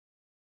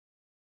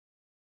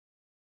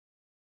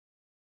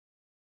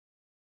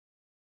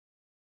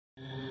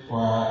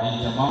kwa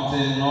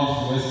Intermountain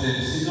Northwest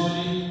Synod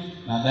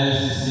na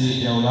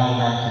Diocese ya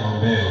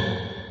Ulanga-Kilombero.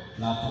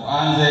 Na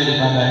tuanze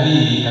ibada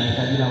hii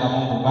katika jina la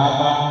Mungu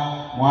Baba,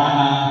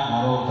 Mwana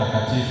na Roho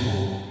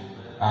Mtakatifu.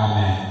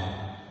 Amen.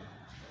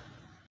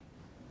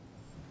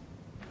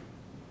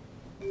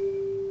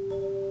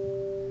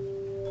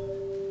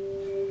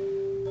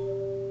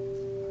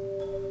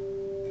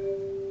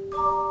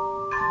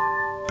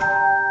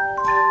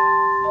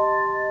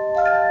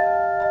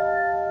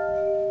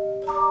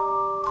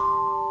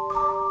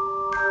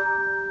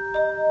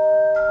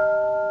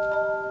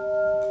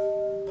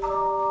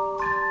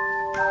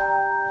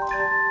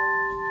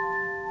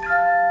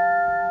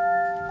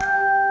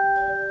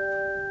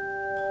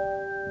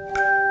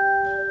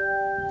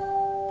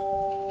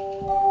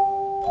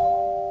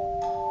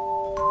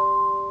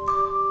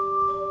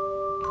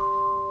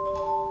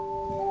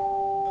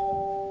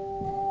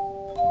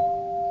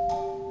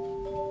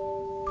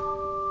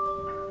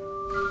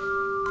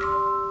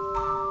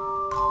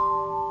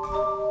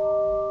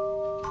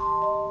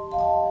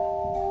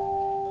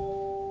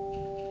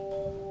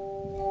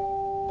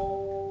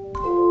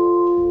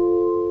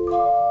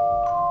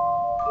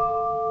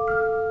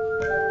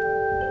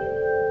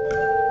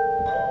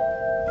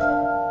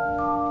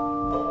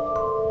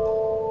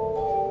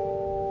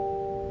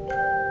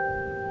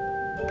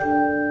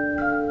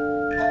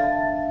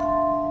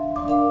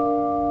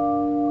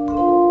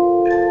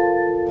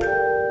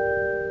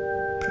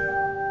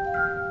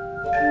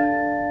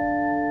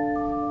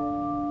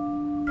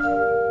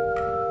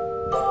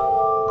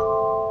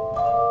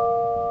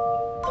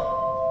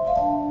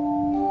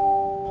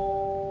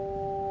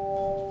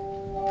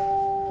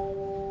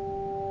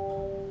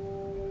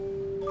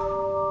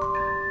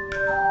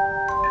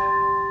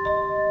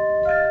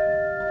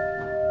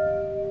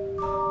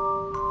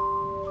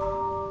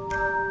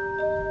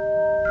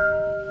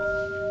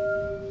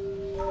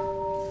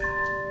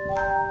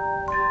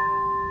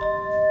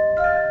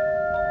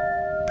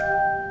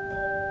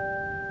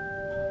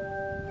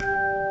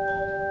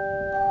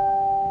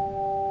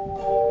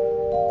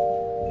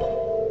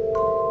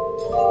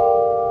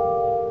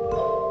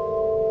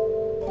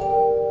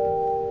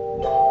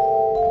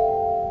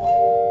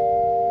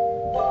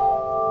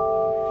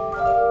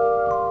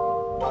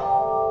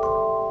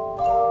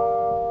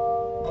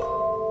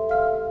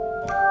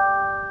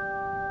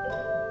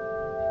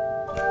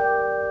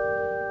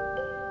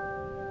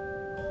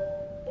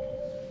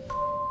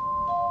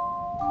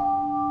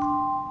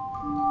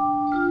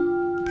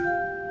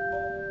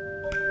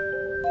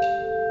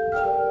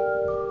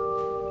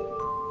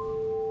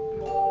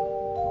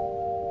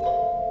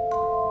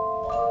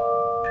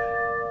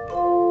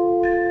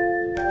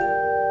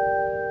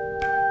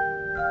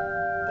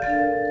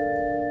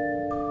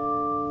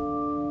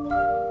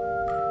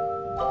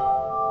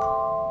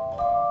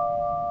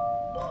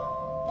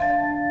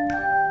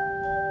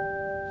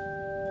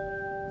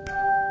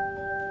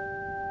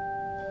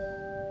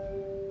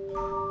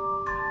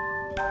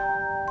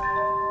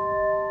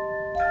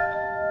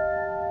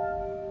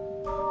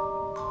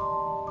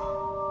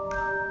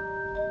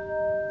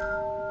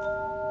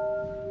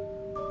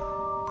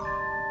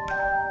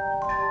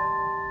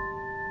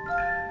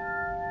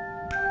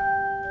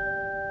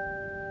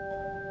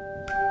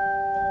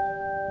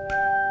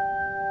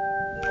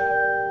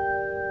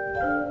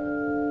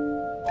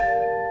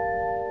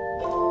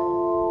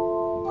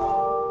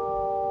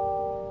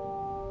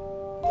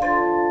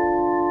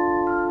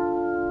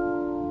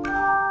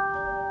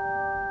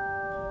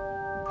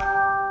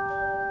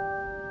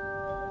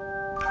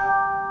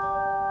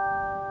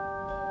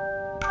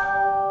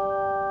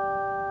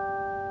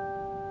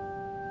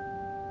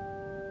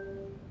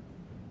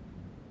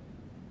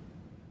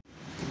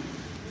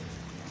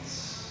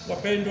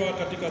 Wapendwa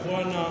katika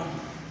Bwana,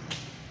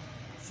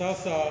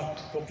 sasa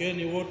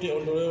pokeeni wote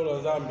ondoleo la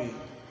dhambi.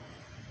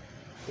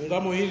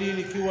 Ungamo hili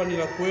likiwa ni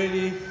la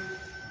kweli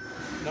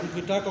na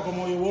mkitaka kwa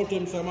moyo wote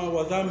msamaha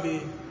wa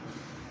dhambi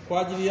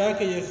kwa ajili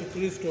yake Yesu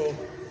Kristo,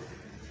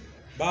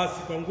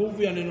 basi kwa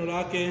nguvu ya neno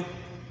lake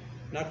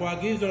na kwa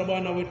agizo la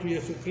Bwana wetu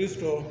Yesu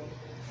Kristo,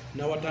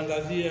 na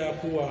watangazia ya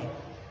kuwa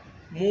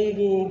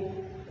Mungu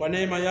kwa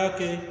neema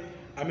yake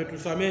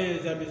ametusamehe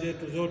dhambi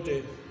zetu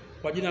zote,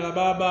 kwa jina la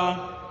Baba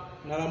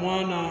na la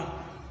Mwana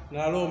na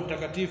la Roho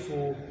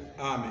Mtakatifu.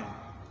 Amen.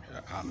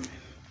 Amen.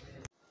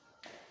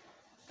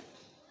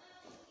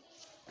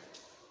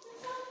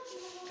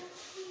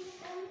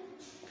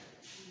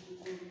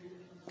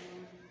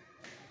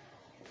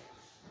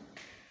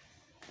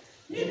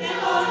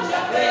 Nimeonja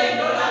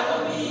pendo lako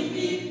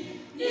mimi,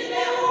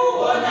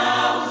 nimeuona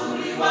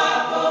uzuri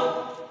wako.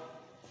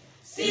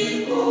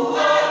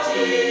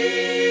 Sikuachi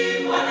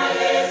Bwana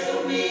Yesu,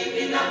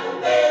 mimi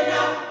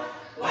nakupenda.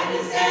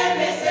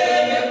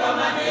 Waniseme kwa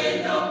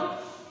maneno,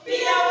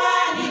 pia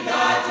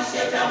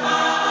wanikatishe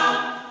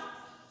tamaa.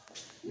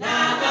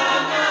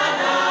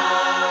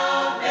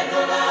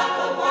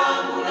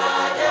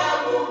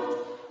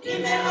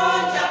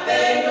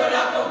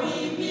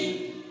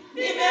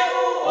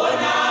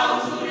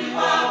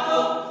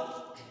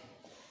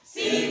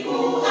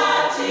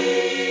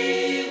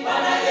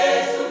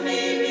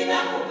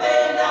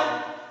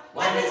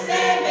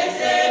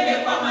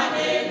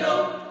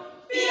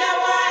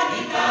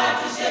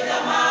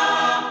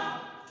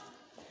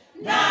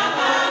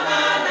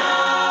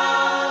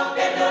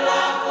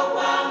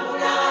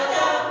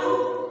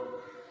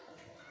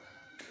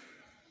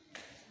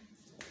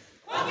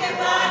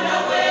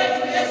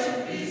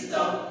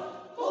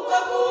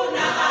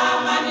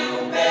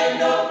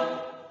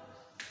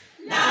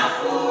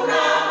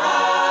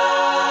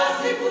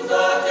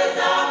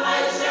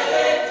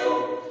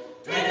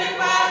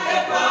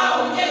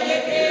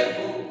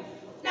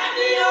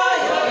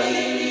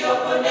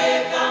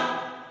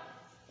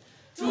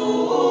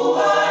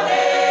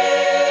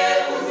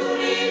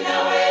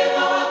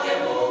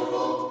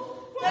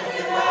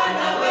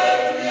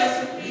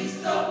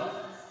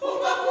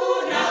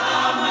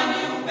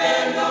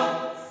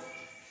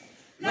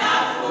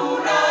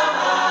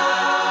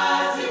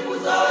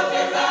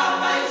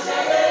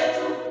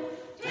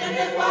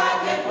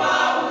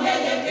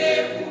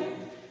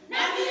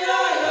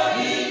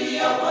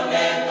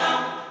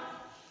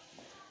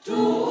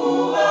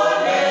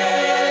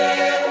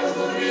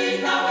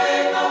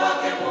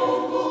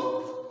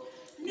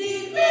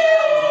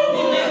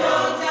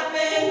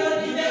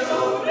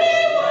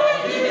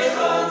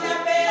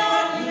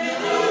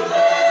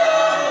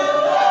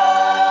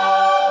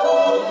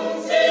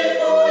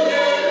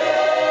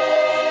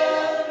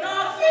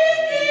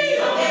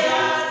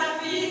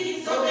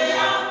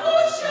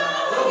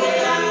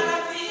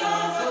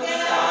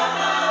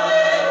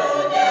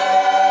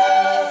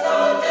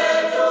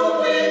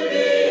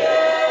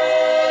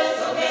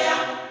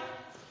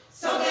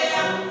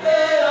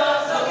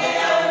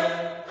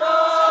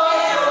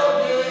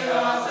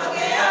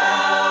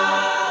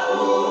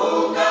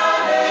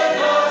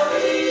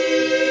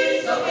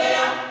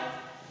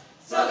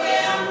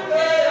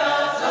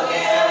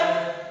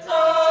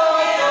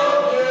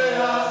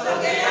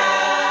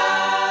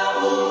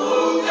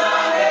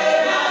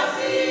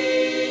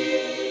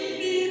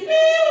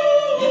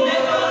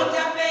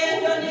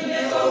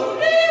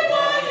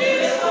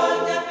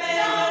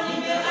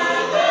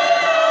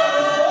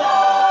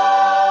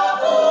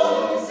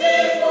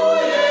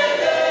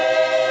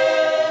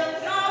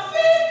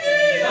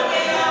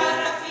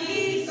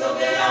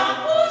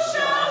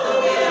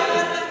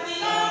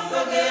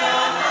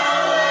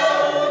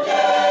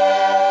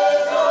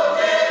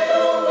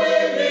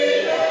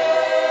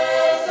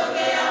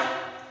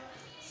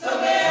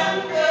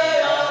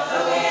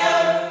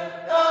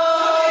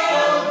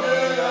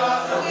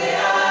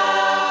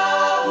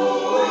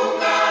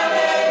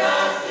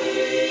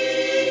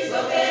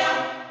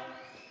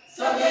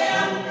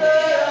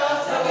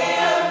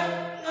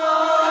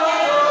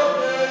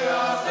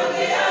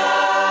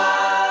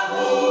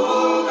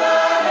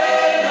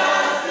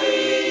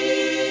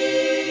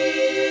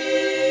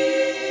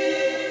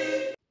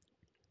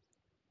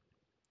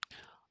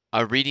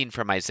 A reading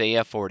from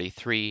Isaiah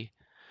 43,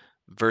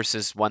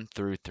 verses 1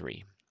 through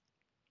 3.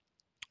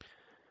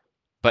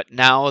 But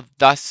now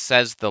thus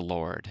says the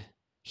Lord,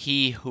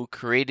 He who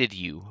created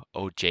you,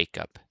 O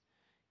Jacob,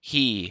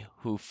 He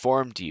who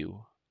formed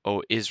you,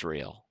 O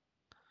Israel.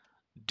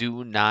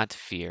 Do not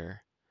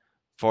fear,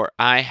 for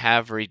I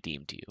have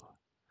redeemed you.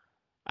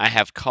 I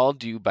have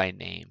called you by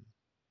name.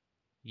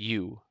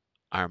 You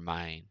are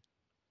mine.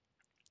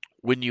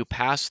 When you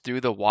pass through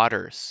the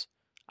waters,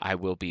 I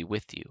will be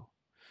with you,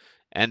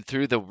 and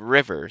through the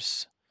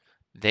rivers,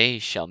 they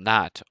shall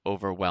not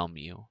overwhelm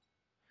you.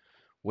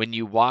 When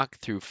you walk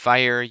through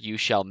fire, you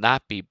shall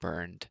not be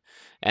burned,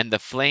 and the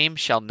flame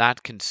shall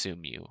not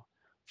consume you.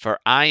 For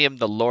I am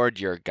the Lord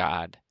your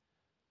God,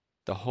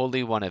 the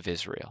Holy One of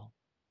Israel,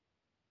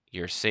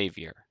 your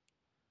Savior.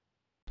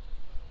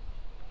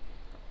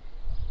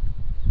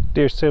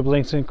 Dear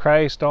siblings in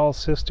Christ, all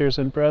sisters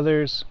and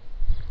brothers,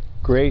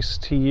 grace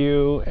to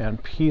you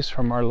and peace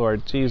from our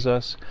Lord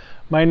Jesus.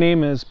 My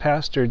name is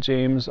Pastor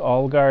James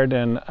Allgard,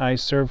 and I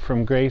serve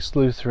from Grace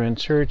Lutheran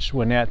Church,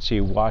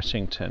 Wenatchee,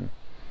 Washington.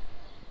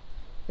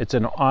 It's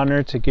an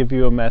honor to give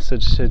you a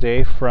message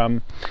today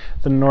from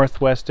the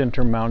Northwest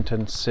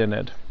Intermountain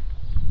Synod.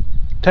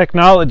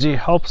 Technology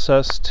helps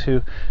us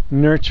to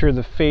nurture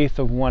the faith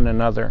of one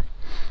another,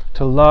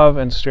 to love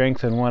and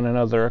strengthen one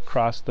another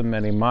across the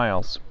many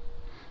miles.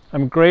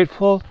 I'm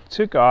grateful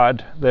to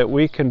God that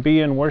we can be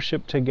in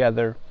worship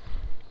together,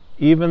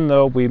 even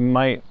though we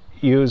might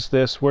use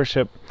this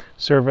worship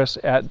service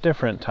at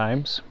different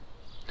times.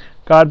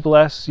 God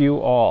bless you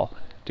all,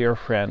 dear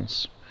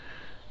friends.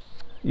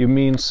 You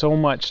mean so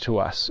much to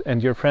us,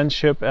 and your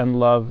friendship and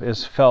love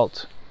is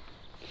felt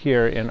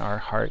here in our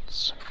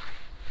hearts.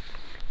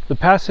 The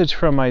passage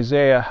from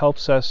Isaiah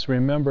helps us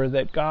remember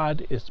that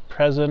God is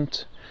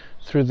present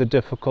through the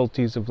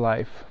difficulties of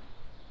life.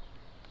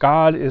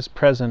 God is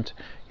present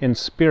in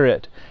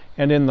spirit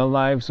and in the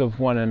lives of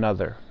one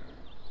another.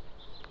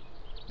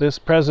 This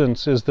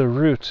presence is the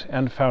root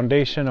and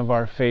foundation of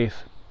our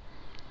faith.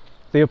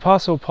 The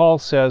Apostle Paul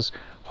says,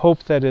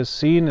 "Hope that is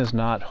seen is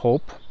not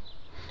hope.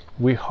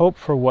 We hope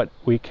for what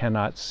we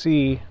cannot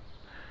see.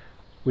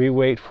 We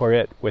wait for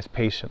it with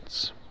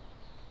patience."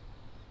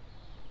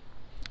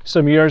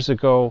 Some years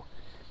ago,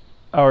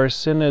 our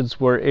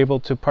synods were able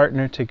to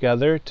partner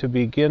together to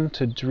begin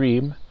to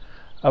dream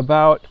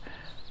about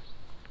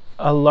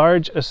a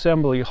large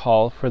assembly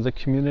hall for the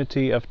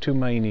community of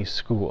Tumaini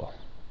School.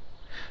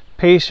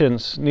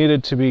 Patience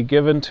needed to be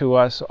given to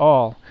us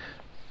all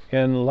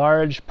in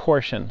large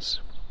portions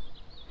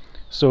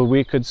so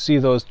we could see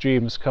those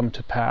dreams come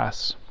to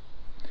pass.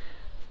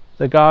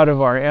 The God of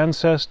our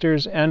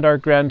ancestors and our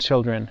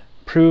grandchildren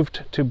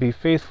proved to be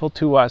faithful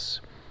to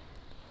us,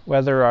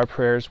 whether our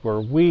prayers were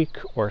weak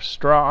or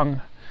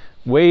strong,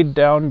 weighed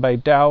down by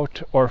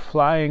doubt, or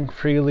flying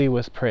freely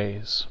with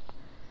praise.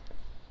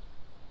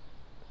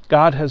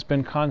 God has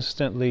been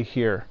constantly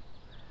here,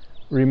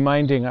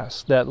 reminding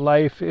us that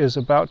life is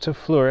about to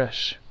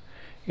flourish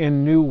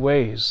in new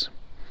ways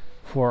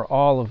for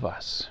all of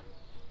us.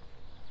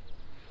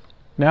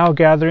 Now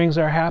gatherings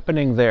are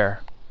happening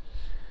there.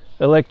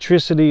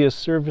 Electricity is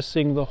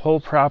servicing the whole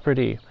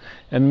property,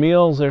 and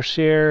meals are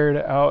shared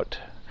out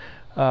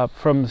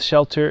from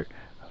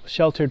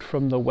sheltered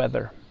from the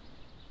weather.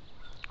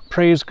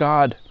 Praise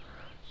God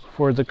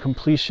for the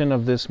completion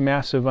of this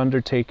massive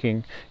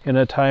undertaking in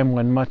a time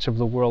when much of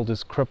the world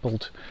is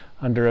crippled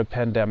under a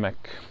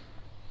pandemic.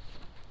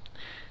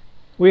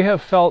 We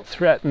have felt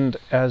threatened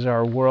as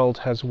our world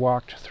has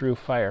walked through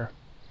fire.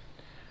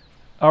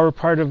 Our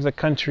part of the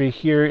country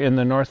here in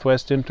the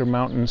Northwest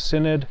Intermountain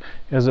Synod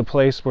is a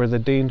place where the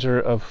danger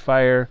of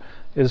fire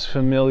is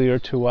familiar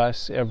to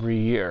us every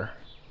year.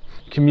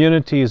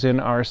 Communities in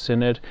our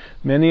synod,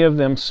 many of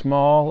them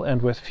small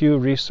and with few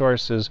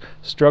resources,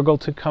 struggle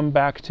to come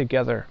back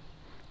together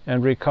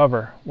and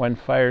recover when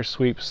fire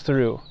sweeps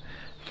through,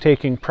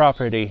 taking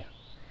property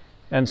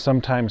and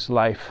sometimes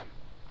life.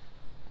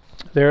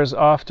 There is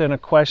often a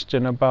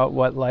question about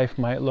what life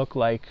might look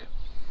like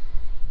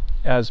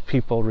as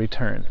people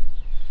return.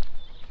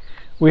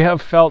 We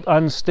have felt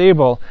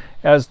unstable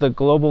as the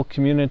global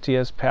community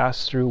has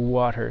passed through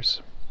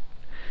waters.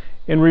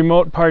 In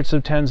remote parts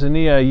of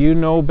Tanzania, you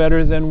know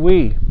better than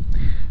we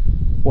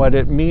what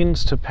it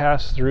means to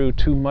pass through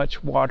too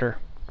much water.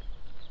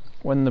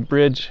 When the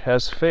bridge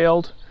has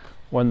failed,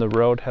 when the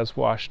road has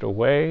washed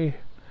away,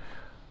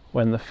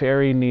 when the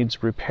ferry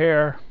needs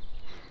repair,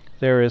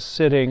 there is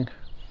sitting,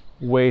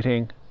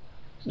 waiting,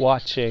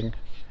 watching,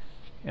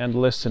 and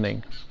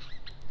listening.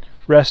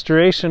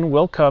 Restoration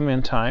will come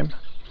in time,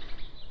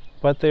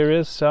 but there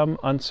is some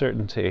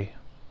uncertainty.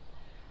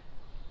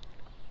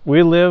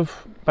 We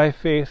live by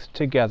faith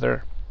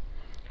together.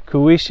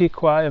 Kuishi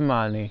kwa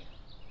imani.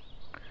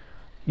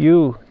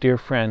 You, dear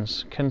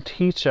friends, can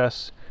teach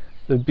us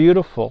the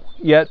beautiful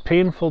yet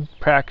painful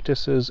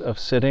practices of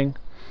sitting,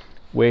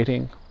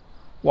 waiting,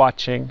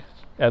 watching,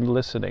 and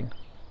listening.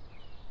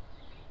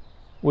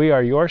 We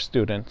are your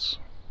students.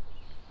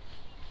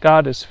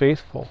 God is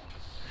faithful.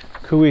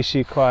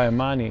 Kuishi kwa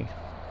imani.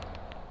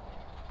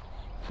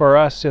 For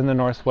us in the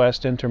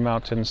Northwest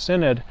Intermountain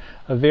Synod,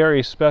 a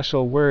very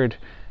special word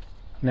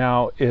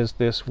now is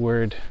this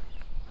word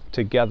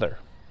together.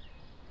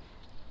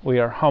 We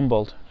are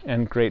humbled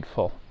and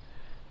grateful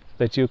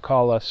that you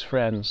call us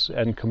friends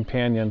and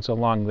companions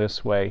along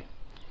this way.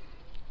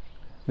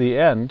 The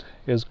end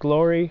is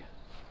glory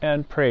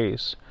and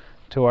praise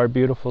to our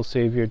beautiful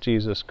Savior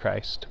Jesus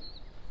Christ.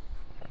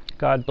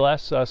 God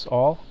bless us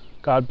all.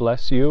 God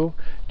bless you,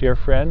 dear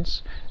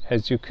friends,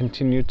 as you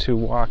continue to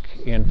walk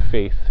in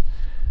faith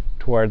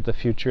toward the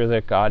future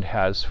that God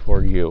has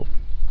for you.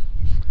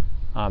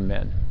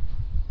 Amen.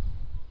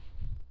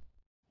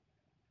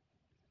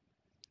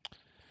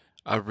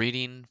 A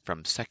reading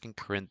from 2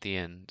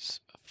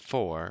 Corinthians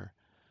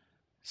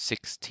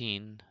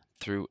 4:16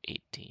 through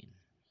 18.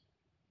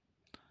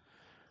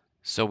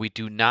 So we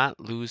do not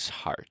lose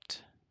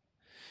heart,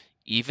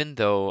 even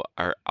though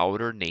our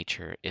outer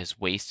nature is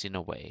wasting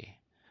away.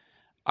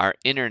 Our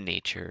inner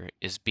nature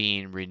is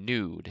being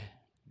renewed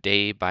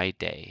day by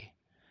day.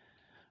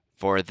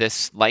 For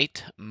this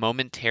light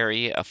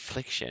momentary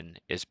affliction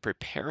is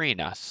preparing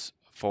us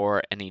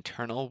for an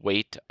eternal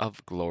weight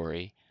of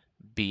glory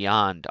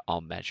beyond all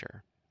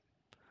measure.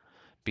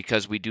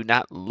 Because we do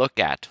not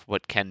look at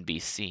what can be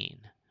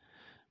seen,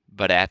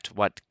 but at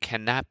what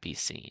cannot be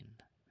seen.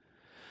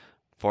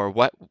 For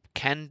what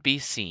can be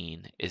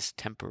seen is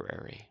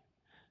temporary,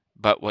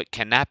 but what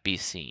cannot be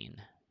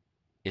seen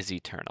is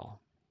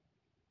eternal.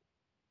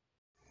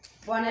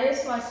 Bwana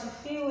Yesu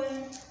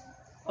asifiwe.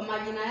 Kwa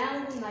majina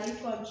yangu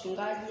naitwa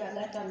mchungaji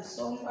Agata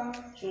Msomba,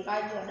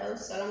 mchungaji wa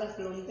Diocese ya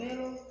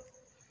Ulanga-Kilombero,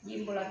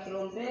 jimbo la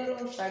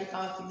Kilombero, sharika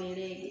wa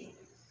Kibelege.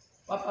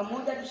 Kwa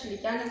pamoja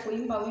tushirikiane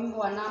kuimba wimbo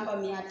wa namba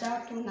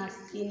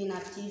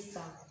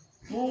 369.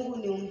 Mungu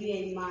niumbie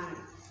imani.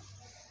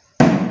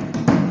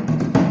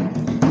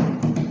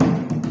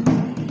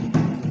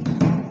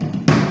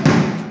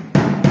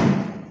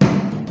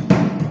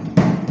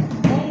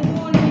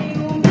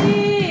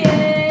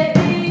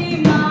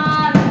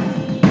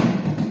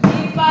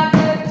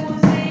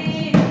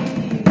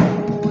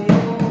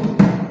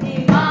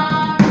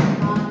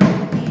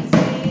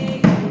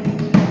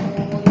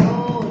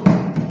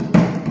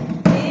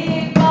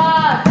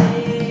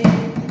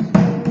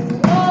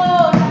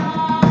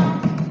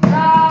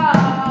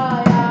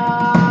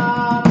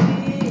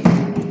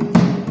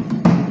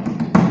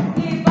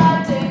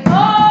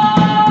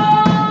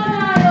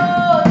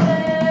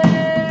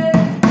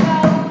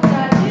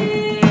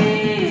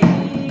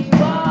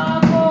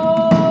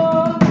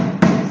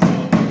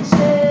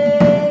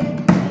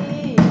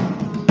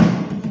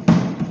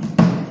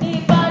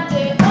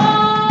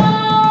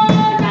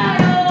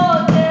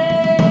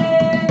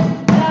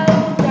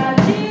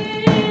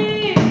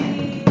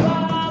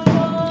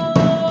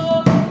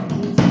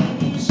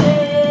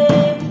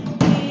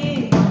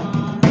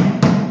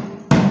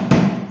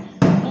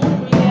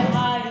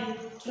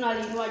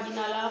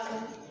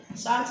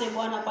 Asante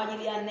Bwana kwa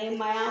ajili ya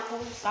neema yako,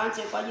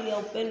 asante kwa ajili ya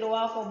upendo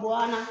wako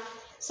Bwana,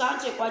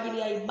 asante kwa ajili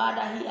ya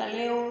ibada hii ya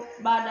leo,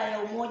 ibada ya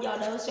umoja wa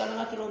Diocese ya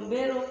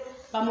Ulanga-Kilombero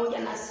pamoja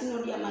na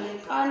Synod ya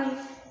Marekani.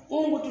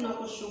 Mungu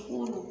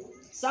tunakushukuru.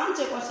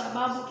 Asante kwa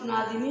sababu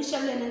tunaadhimisha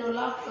ile neno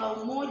lako la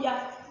umoja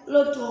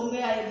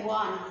ulotuombea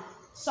Bwana.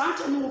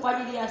 Asante Mungu kwa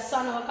ajili ya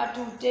sana wakati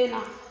huu tena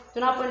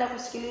tunapoenda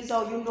kusikiliza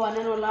ujumbe wa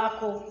neno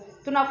lako.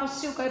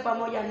 Tunakusihi ukae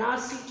pamoja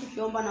nasi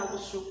tukiomba na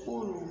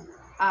kushukuru.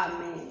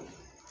 Amen.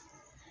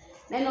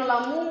 Neno la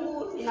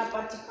Mungu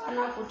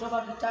linapatikana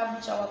kutoka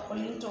kitabu cha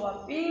Wakorinto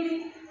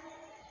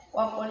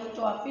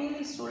wa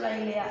pili sura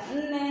ile ya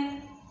 4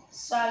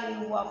 mstari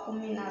wa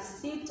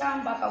 16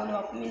 mpaka ule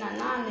wa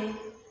 18.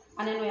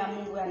 Maneno ya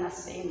Mungu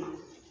yanasema: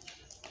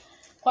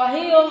 Kwa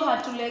hiyo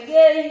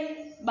hatulegei,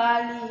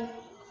 bali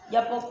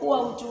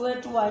japokuwa utu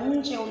wetu wa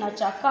nje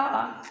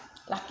unachakaa,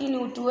 lakini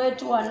utu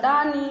wetu wa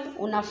ndani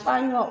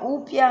unafanywa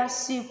upya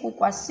siku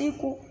kwa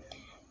siku.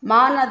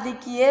 Maana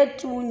dhiki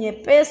yetu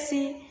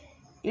nyepesi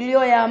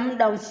iliyo ya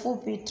muda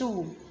mfupi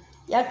tu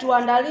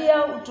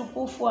yatuandalia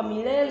utukufu wa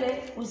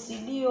milele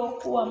usidio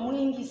kuwa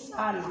mwingi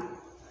sana.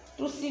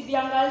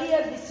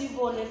 Tusiviangalie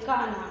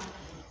visivyoonekana,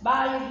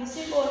 bali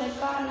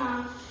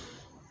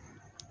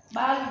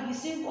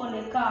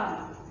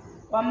visivyoonekana.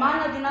 Kwa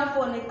maana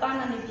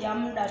vinavyoonekana ni vya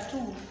muda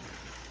tu,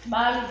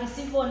 bali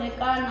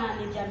visivyoonekana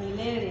ni vya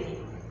milele.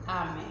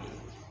 Amen.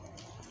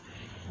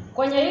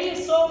 Kwenye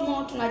hili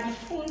somo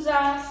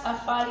tunajifunza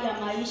safari ya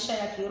maisha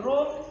ya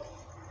kiroho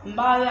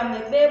ambayo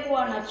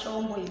yamebebwa na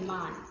chombo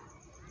imani.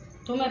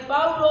 Mtume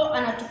Paulo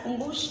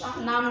anatukumbusha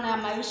namna ya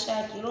maisha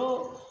ya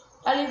kiroho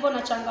alivyo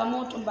na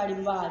changamoto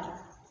mbalimbali.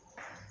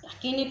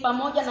 Lakini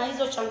pamoja na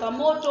hizo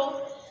changamoto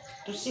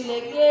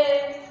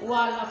tusilegee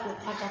wala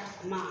kukata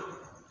tamaa.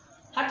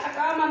 Hata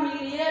kama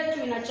miili yetu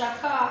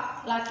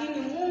inachakaa,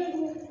 lakini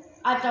Mungu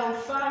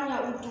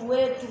ataufanya utu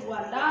wetu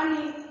wa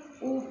ndani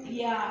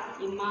upya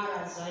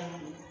imara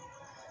zaidi.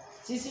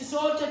 Sisi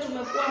sote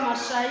tumekuwa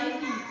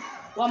mashahidi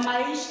wa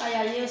maisha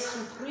ya Yesu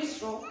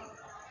Kristo,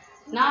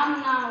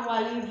 namna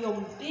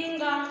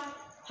walivyompinga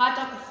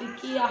hata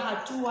kufikia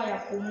hatua ya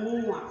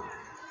kumuua,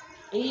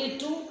 ili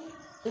tu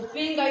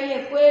kupinga ile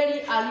kweli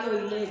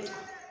aliyoileta.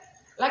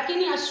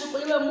 lakini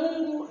ashukuriwe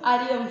Mungu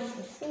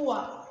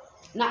aliyemfufua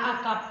na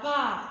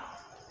akapaa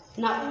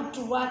na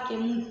utu wake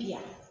mpya.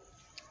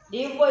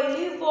 Ndivyo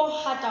ilivyo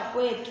hata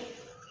kwetu.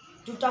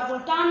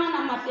 Tutakutana na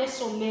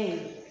mateso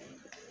mengi.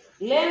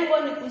 Lengo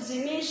ni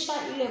kuzimisha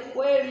ile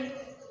kweli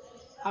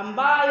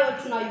ambayo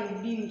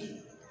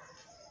tunaihubiri.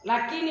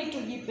 Lakini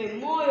tujipe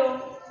moyo,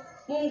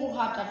 Mungu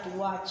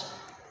hatatuacha.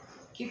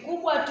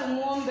 Kikubwa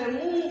tumuombe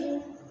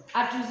Mungu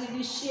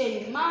atuzidishie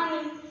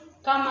imani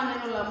kama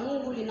neno la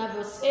Mungu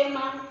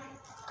linavyosema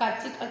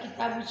katika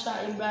kitabu cha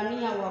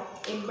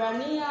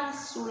Ibrania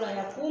sura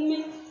ya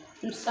 10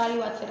 mstari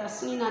wa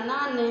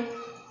 38,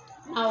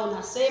 nao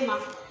nasema,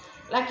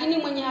 lakini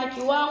mwenye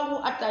haki wangu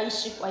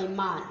ataishi kwa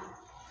imani.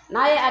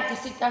 Naye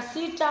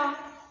akisitasita,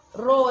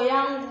 roho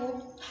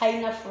yangu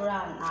haina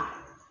furaha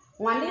naye.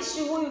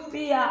 Mwandishi huyu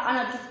pia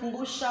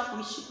anatukumbusha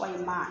kuishi kwa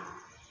imani.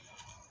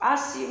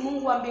 Basi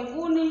Mungu wa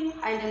mbinguni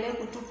aendelee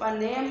kutupa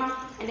neema,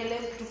 aendelee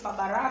kutupa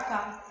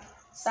baraka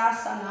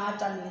sasa na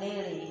hata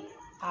milele.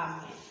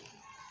 Amen.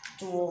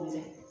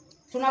 Tuombe.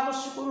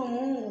 Tunakushukuru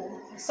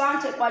Mungu,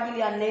 asante kwa ajili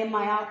ya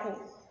neema yako.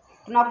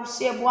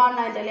 Tunakusihi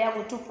Bwana, endelea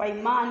kutupa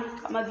imani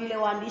kama vile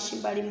waandishi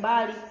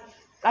mbalimbali,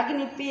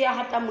 lakini pia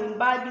hata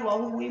mwimbaji wa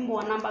huu wimbo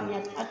wa namba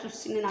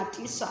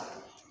 369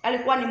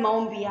 alikuwa ni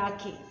maombi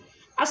yake.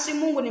 Asi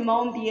Mungu, ni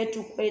maombi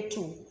yetu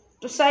kwetu.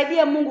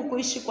 Tusaidie Mungu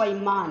kuishi kwa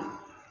imani.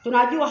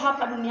 Tunajua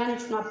hapa duniani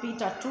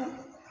tunapita tu.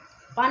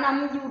 Pana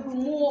mji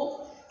udumuo,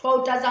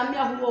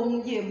 twautazamia huo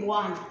mji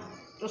Bwana.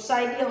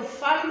 Tusaidie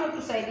mfalme,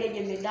 tusaidie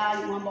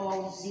jemedali, mwamba wa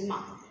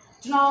uzima.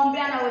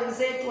 Tunaombea na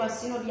wenzetu wa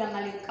Sinodi ya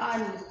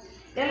Marekani.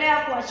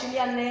 Endelea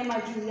kuachilia neema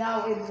juu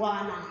yao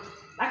Bwana.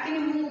 Lakini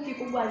Mungu,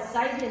 kikubwa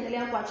zaidi,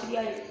 endelea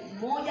kuachilia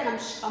umoja na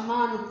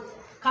mshikamano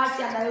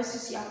kati ya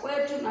dayosisi ya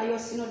kwetu na hiyo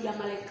Sinodi ya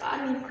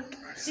Marekani.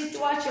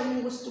 Situache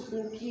Mungu,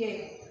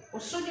 situpungukie.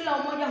 Kusudi la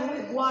umoja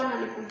huu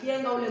Bwana ni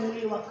kujenga ule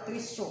mwili wa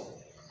Kristo.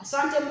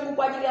 Asante Mungu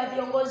kwa ajili ya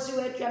viongozi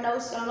wetu ya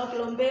dayosisi ya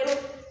Ulanga-Kilombero.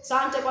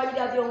 Asante kwa ajili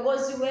ya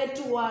viongozi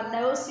wetu wa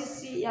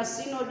dayosisi ya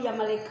Sinodi ya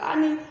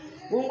Marekani.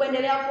 Mungu,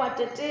 endelea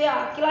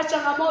kuwatetea kila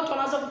changamoto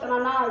wanazokutana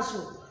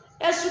nazo.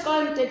 Yesu,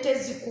 kawe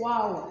mtetezi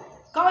kwao.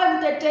 Kawe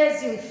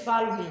mtetezi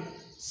mfalme.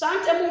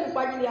 Asante Mungu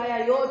kwa ajili ya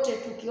haya yote,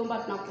 tukiomba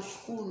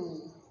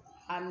tunakushukuru.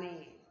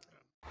 Amen.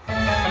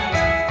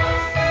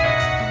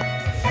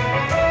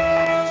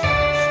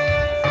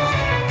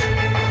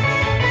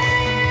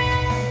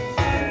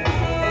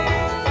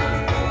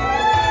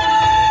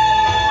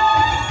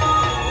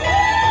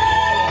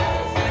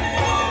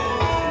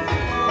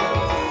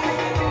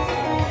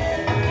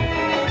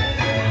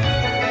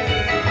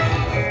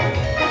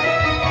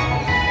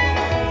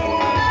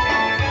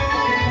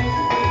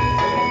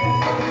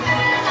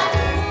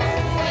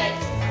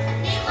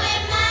 Ni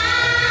mwema,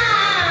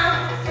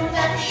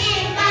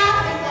 tutatii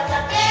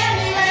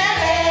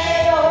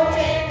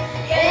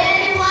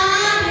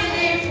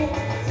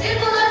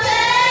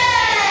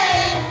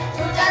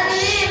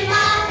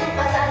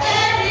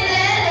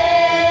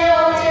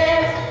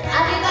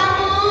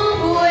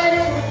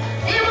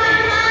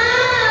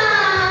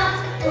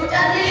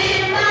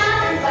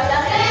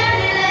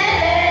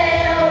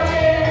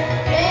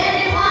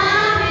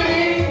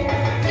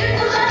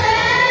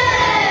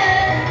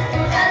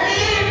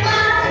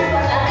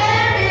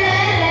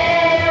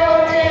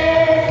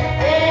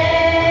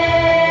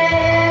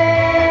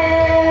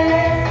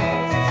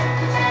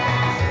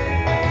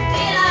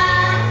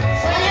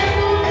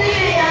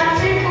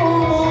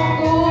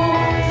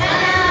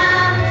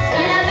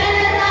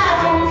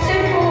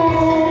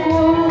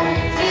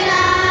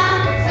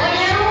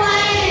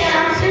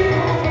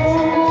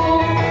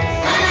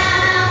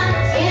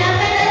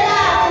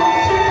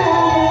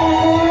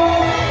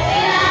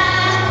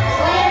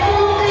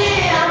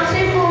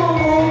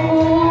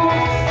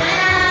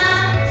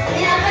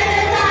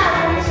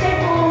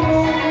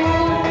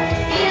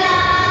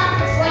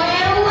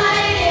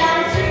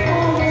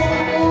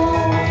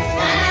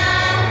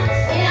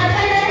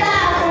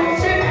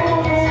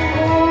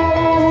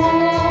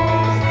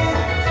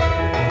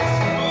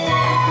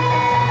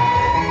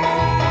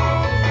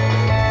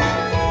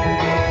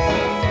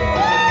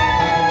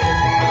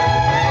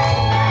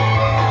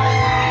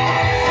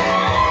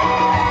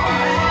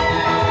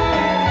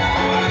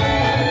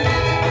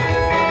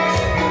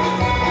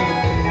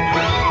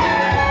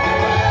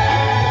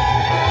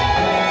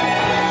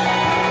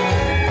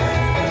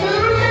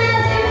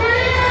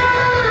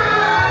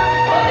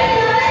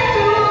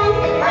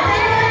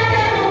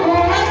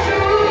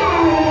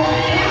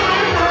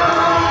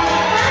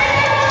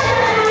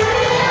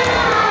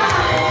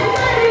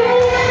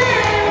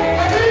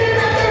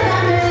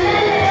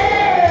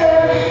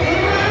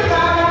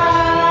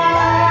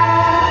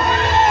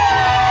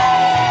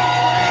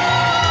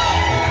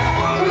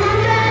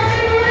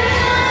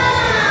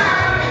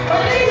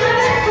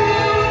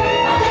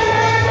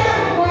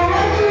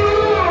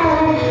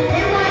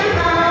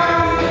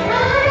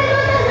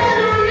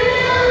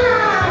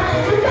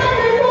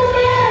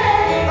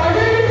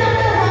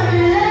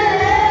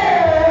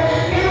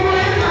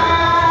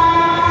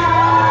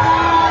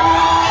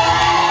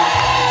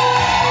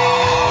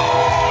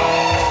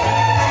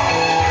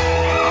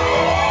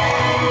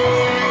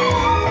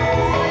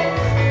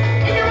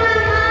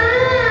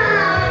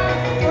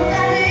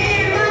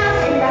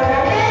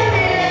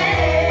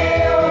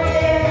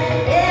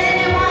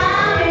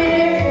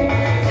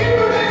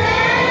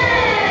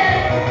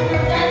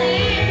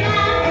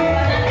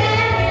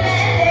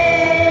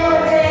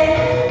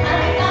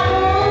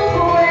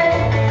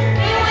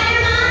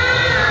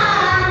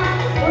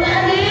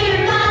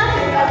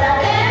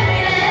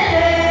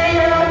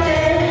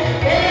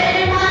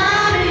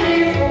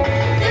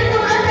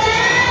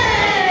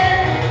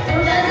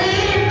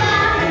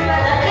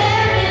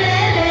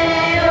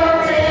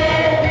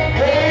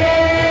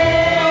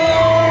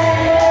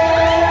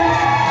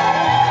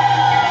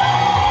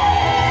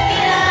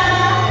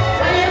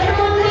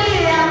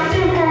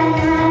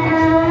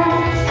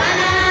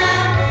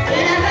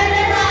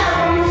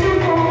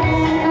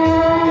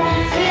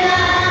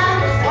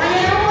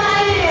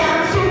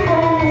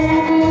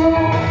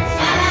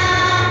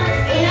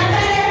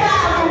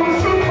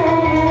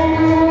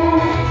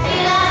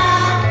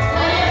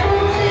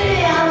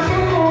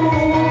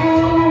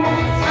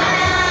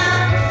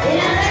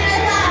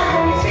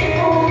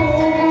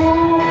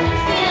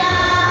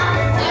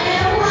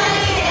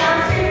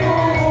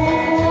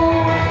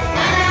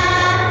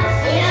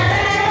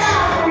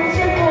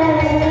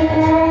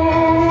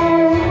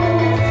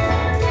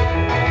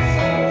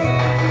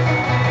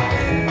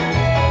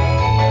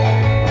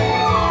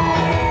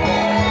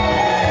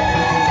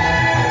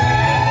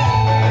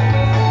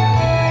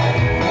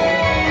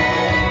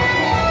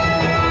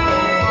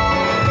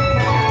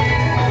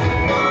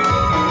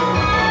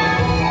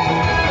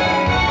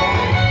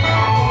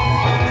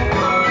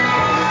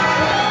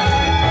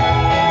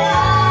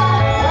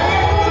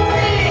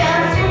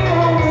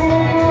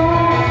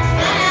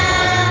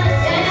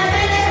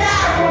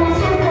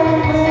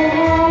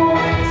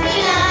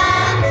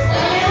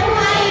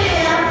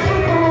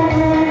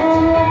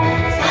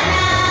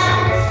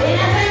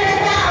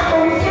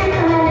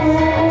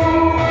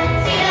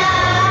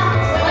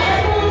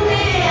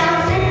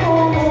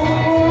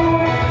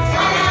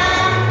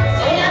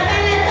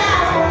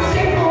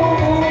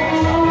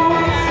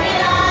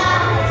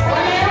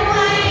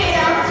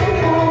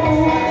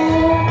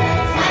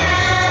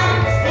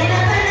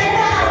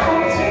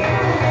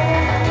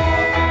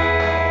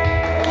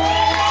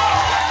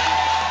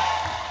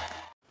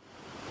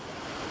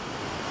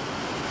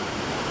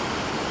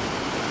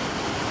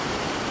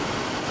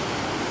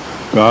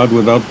God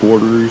without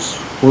borders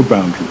or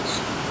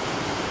boundaries,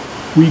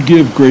 we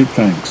give great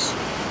thanks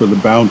for the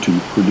bounty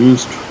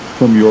produced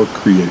from your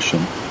creation,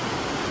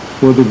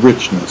 for the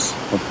richness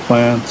of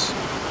plants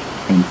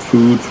and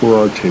food for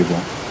our table,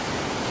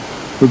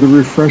 for the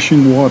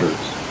refreshing waters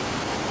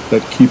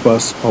that keep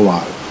us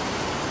alive,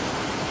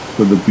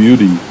 for the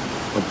beauty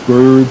of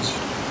birds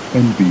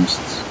and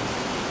beasts,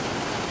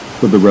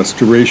 for the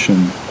restoration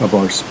of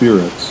our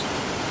spirits,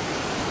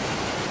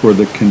 for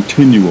the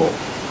continual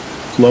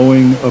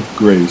flowing of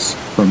grace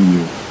from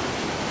you.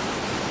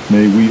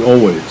 May we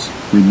always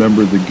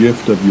remember the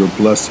gift of your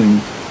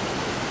blessing,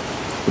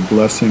 the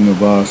blessing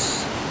of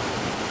us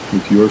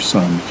with your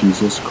Son,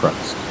 Jesus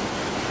Christ.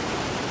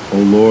 O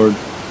Lord,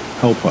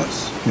 help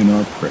us in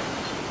our prayers.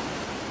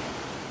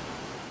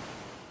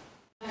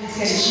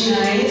 Katika jina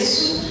la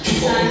Yesu,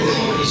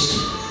 asante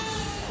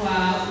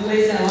kwa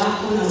uweza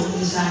wako na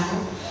nguvu zako.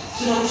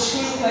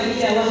 Tunakushukuru kwa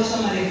ajili ya watu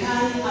wa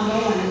Marekani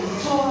ambao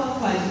wanatutoa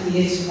kwa ajili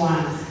yetu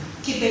Bwana.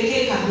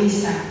 Kipekee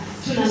kabisa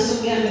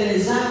tunasogea mbele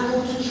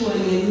zako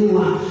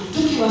tukiwanyanyua,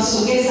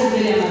 tukiwasogeza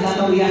mbele ya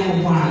madhabahu yako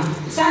Bwana.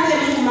 Asante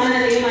Mungu maana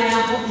neema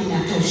yako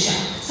inatosha.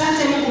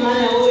 Asante Mungu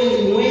maana wewe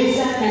ni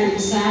mweza na ni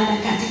msaada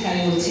katika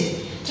yote.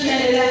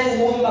 Tunaendelea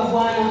kuomba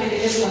Bwana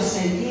ukaendelee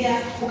kuwasaidia,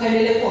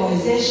 ukaendelee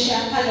kuwawezesha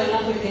pale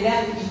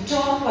wanapoendelea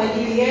kujitoa kwa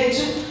ajili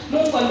yetu.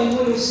 Mungu wa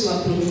mbinguni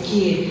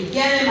usiwapungukie.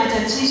 Yale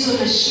matatizo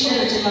na shida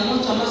na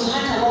changamoto ambazo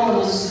hata wao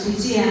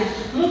wanazozipitia,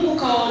 Mungu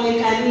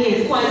kawaonekanie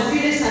kwa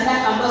zile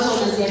sadaka ambazo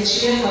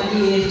wanaziachilia kwa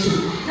ajili yetu.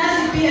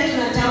 Nasi pia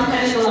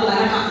tunatamka neno la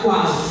baraka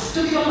kwao.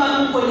 Tukiomba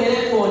Mungu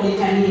endelee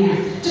kuonekania.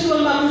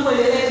 Tukiomba Mungu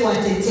endelee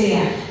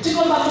kuwatetea.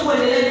 Tukiomba Mungu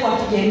endelee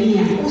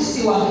kuwapigania.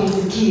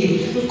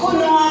 Usiwapungukie.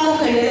 Mkono wako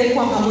kaendelee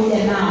kuwa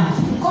pamoja nao.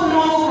 Mkono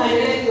wako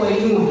kaendelee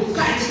kuwainua.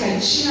 Katika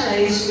jina la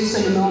Yesu Kristo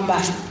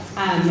nimeomba.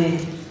 Amen.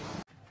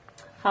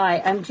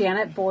 Hi, I'm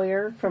Janet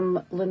Boyer from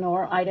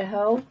Lenore,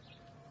 Idaho,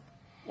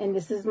 and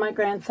this is my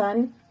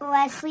grandson,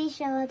 Wesley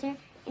Schilder,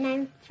 and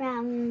I'm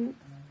from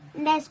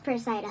Nez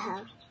Perce,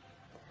 Idaho.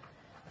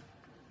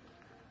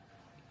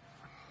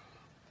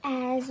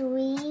 As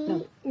we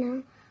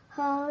know,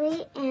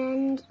 holy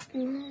and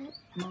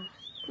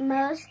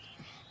most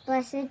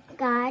blessed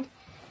God,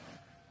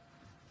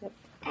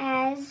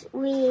 as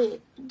we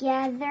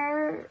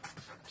gather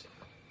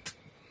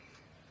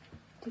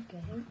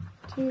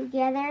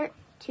together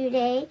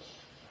today,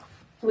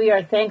 we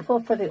are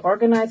thankful for the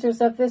organizers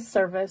of this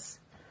service,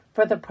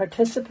 for the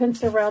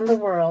participants around the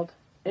world,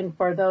 and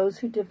for those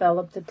who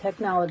developed the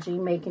technology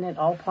making it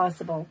all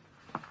possible.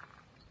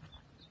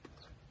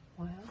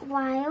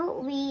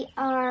 While we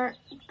are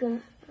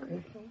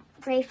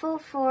grateful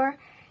for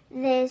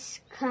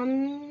this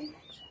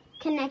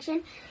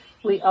connection,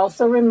 we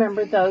also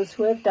remember those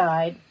who have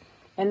died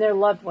and their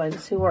loved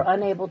ones who were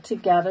unable to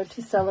gather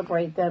to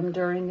celebrate them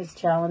during this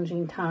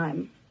challenging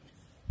time.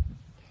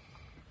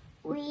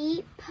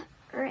 We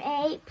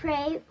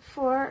pray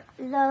for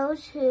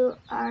those who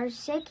are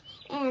sick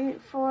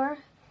and for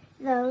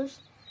those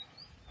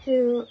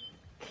who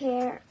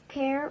care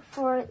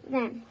for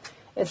them,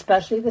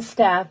 especially the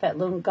staff at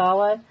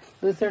Ulanga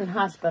Lutheran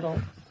Hospital.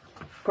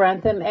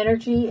 Grant them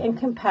energy and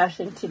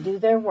compassion to do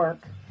their work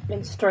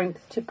and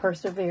strength to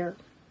persevere.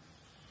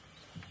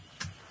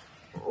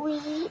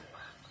 We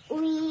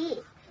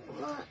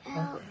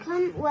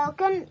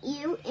welcome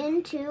you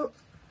into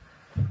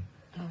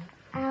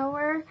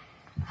our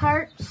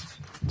hearts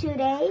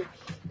today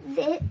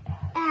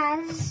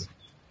as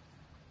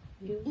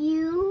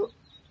you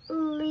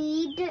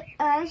lead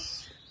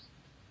us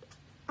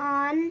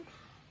on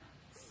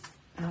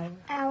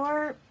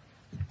our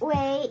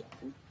way.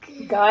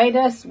 Guide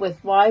us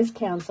with wise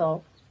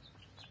counsel,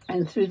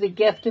 and through the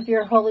gift of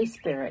your Holy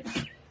Spirit,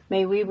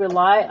 may we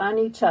rely on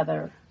each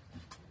other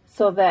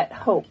so that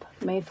hope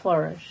may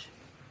flourish.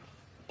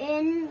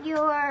 In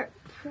your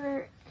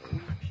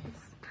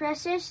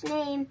precious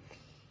name,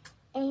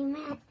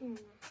 amen.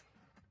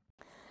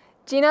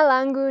 Jina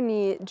langu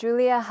ni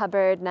Julia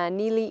Hubbard na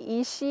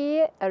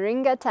niliishi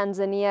Iringa,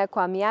 Tanzania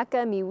kwa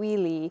miaka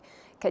miwili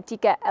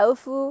katika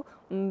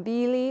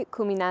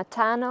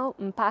 2015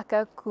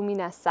 mpaka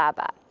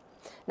 17.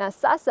 Na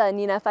sasa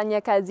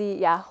ninafanya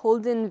kazi ya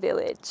Holden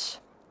Village.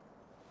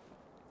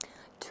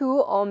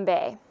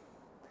 Tuombe.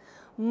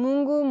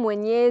 Mungu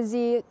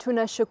Mwenyezi,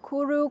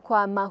 tunashukuru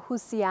kwa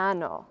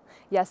mahusiano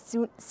ya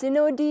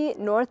Sinodi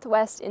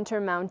Northwest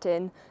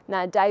Intermountain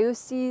na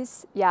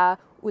Diocese ya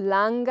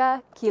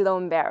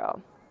Ulanga-Kilombero.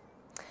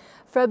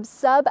 From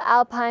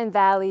subalpine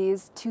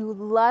valleys to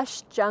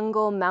lush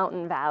jungle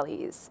mountain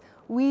valleys,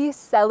 we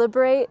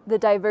celebrate the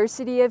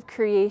diversity of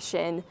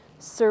creation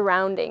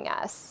surrounding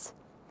us.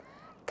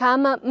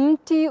 Kama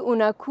mti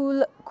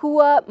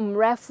unakuwa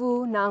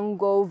mrefu na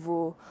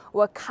nguvu,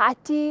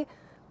 wakati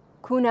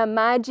kuna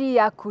maji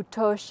ya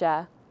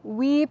kutosha,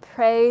 we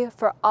pray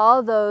for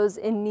all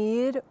those in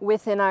need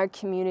within our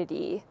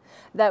community,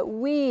 that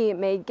we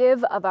may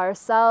give of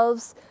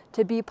ourselves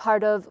to be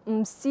part of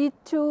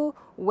msitu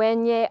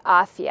wenye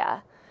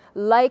afya,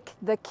 like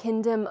the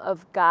kingdom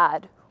of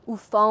God,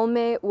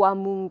 ufalme wa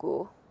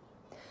Mungu.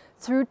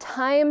 Through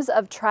times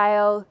of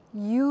trial,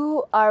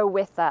 you are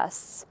with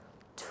us.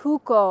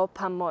 Tuko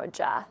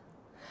pamoja.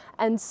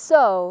 And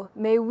so,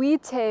 may we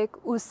take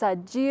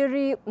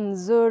usajiri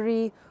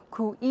mzuri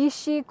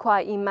kuishi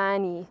kwa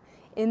imani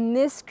in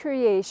this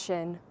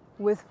creation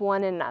with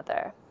one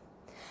another.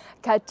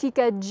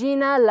 Katika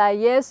jina la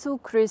Yesu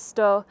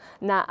Kristo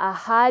na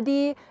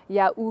ahadi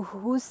ya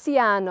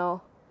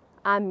uhusiano.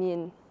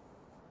 Amen.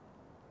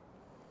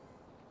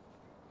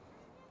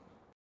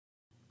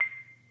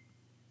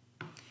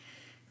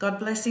 God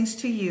blessings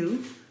to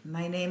you.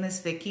 My name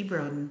is Vicki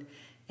Broden,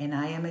 and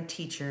I am a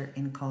teacher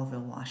in Colville,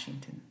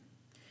 Washington.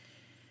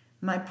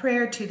 My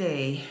prayer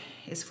today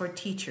is for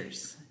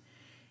teachers.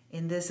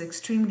 In this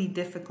extremely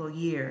difficult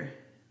year,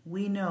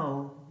 we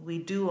know we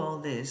do all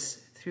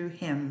this through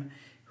Him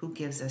who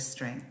gives us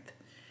strength.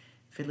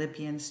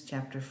 Philippians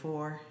chapter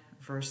 4,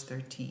 verse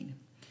 13.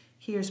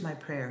 Here's my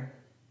prayer.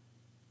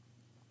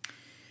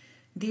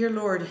 Dear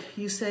Lord,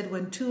 you said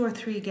when 2 or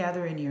 3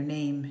 gather in your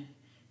name,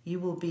 you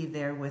will be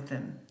there with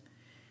them.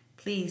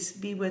 Please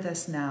be with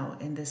us now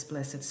in this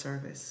blessed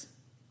service.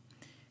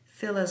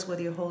 Fill us with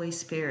your Holy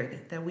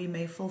Spirit that we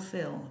may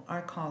fulfill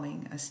our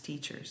calling as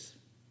teachers.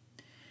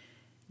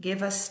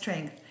 Give us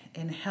strength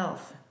and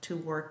health to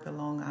work the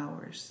long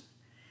hours.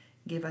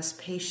 Give us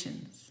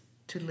patience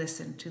to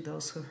listen to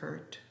those who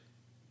hurt.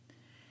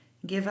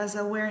 Give us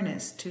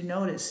awareness to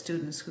notice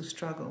students who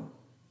struggle.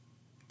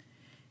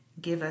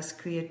 Give us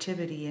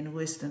creativity and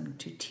wisdom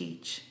to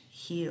teach,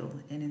 heal,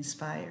 and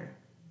inspire.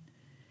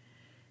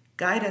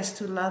 Guide us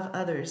to love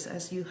others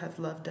as you have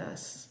loved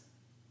us.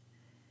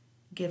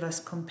 Give us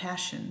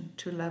compassion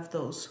to love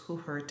those who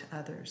hurt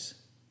others.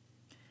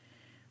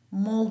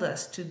 Mold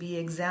us to be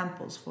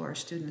examples for our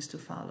students to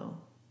follow.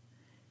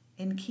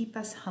 And keep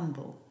us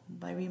humble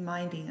by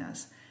reminding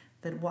us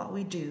that what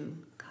we do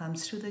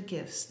comes through the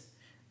gifts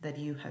that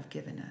you have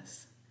given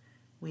us.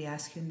 We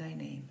ask you in thy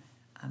name.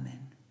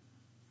 Amen.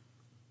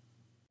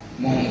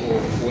 Mungu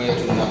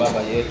wetu na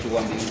Baba yetu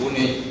wa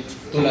mbinguni,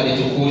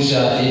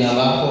 tunalitukuza jina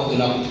lako,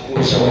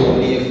 tunakutukuza wewe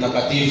uliye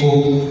mtakatifu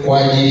kwa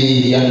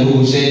ajili ya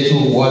ndugu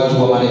zetu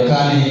watu wa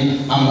Marekani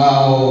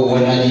ambao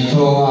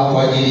wanajitoa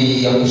kwa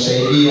ajili ya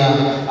kusaidia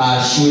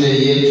shule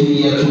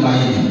yetu ya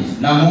Tumaini.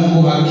 Na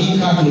Mungu,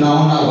 hakika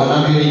tunaona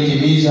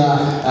wanavyolitimiza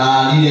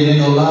lile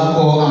neno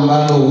lako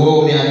ambalo wewe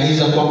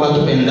umeagiza kwamba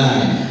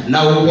tupendane.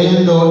 Na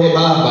upendo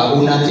Baba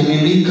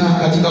unatimilika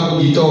katika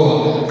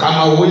kujitoa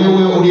kama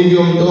wewe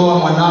ulivyomtoa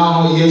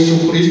mwanao Yesu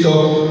Kristo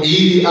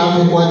ili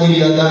afe kwa ajili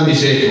ya dhambi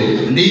zetu.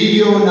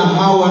 Ndivyo na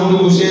hawa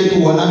ndugu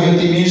zetu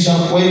wanavyotimiza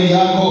kweli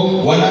yako,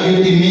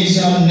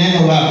 wanavyotimiza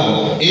neno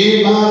lako.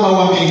 Baba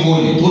wa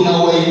mbinguni,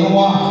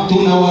 tunawainua,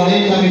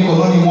 tunawaleta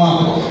mikononi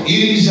mwako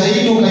ili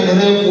zaidi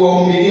ukaendelee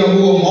kuwahubiria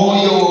huo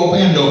moyo wa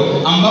upendo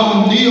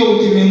ambao ndio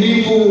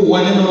utimilifu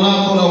wa neno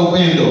lako la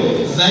upendo.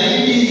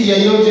 Zaidi ya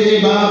yote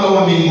Baba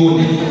wa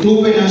mbinguni,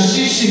 tupe na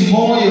sisi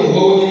moyo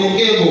wa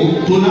unyenyekevu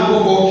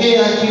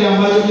tunapopokea kile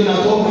ambacho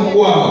kinatoka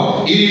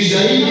kwao, ili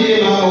zaidi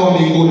Baba wa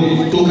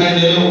mbinguni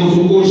tukaendelee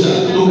kutukuza,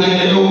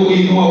 tukaendelee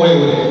kuinua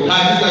wewe,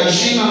 katika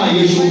jina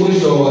la Yesu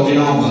Kristo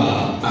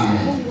tunaomba.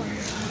 Amen.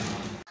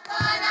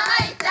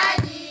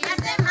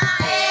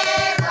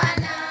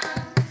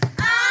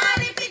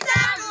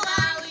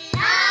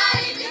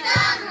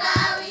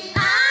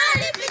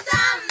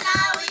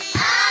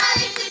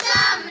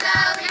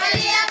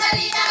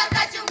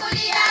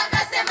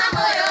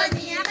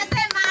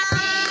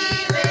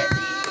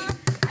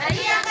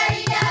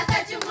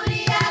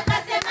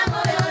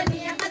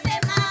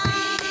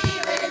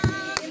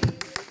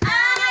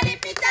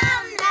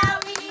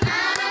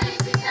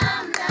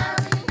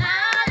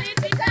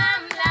 Alipita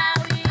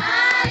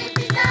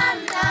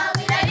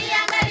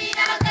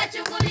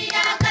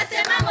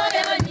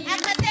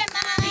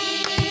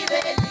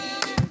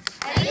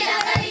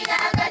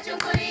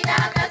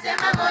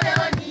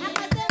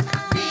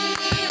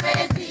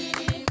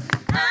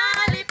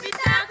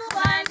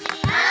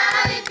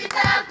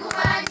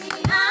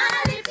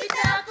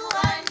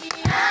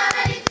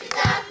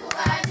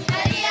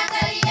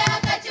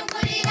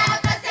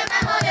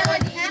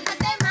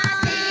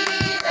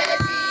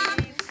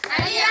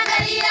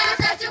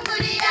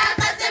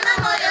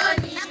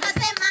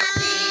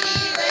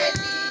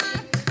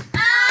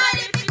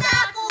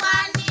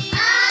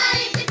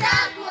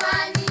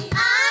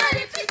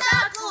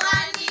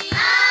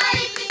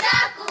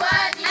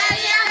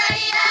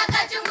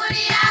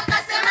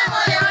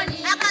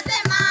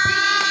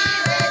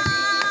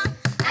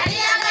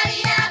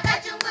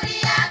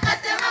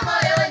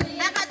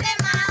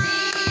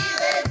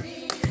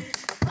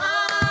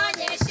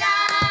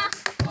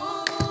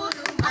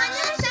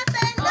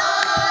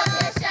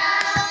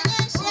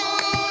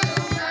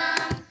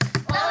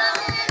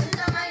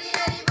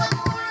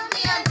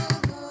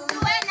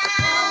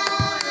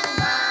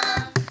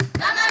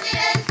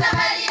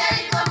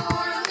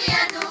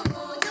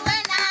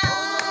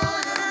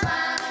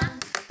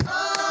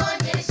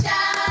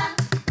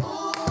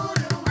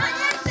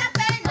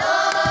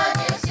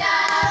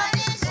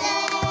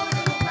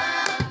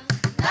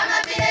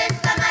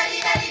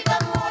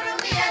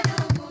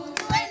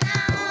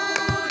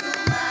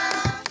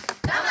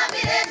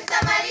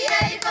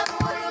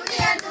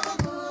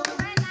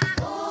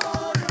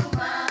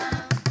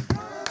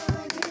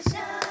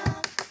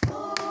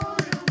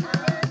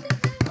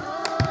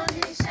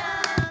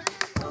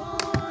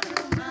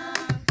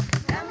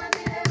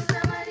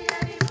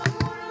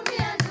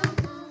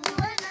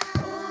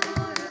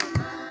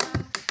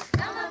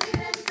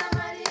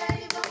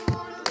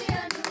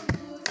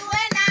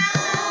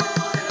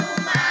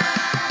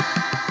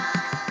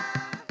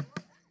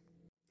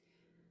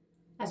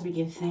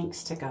give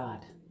thanks to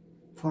God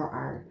for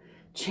our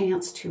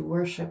chance to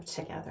worship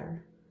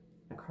together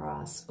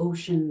across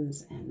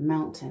oceans and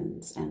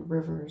mountains and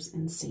rivers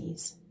and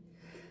seas.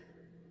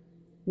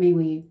 May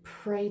we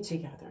pray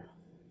together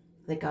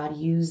that God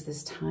use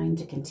this time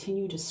to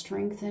continue to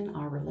strengthen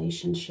our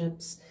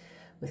relationships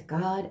with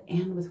God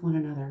and with one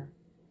another,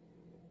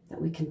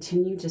 that we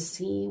continue to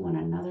see one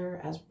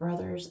another as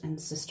brothers and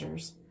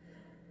sisters,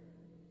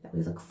 that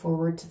we look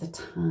forward to the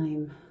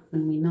time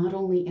when we not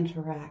only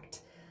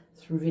interact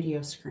through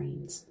video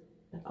screens,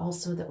 but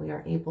also that we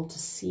are able to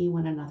see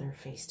one another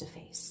face to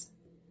face.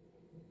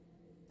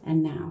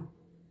 And now,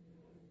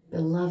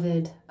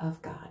 beloved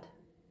of God,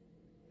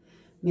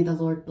 may the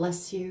Lord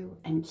bless you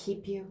and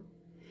keep you.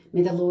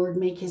 May the Lord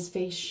make his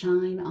face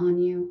shine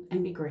on you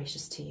and be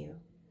gracious to you.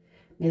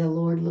 May the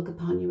Lord look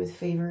upon you with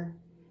favor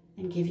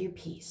and give you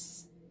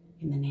peace.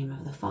 In the name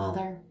of the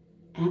Father,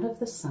 and of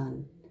the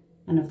Son,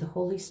 and of the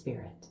Holy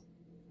Spirit.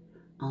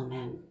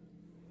 Amen.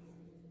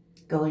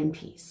 Go in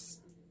peace.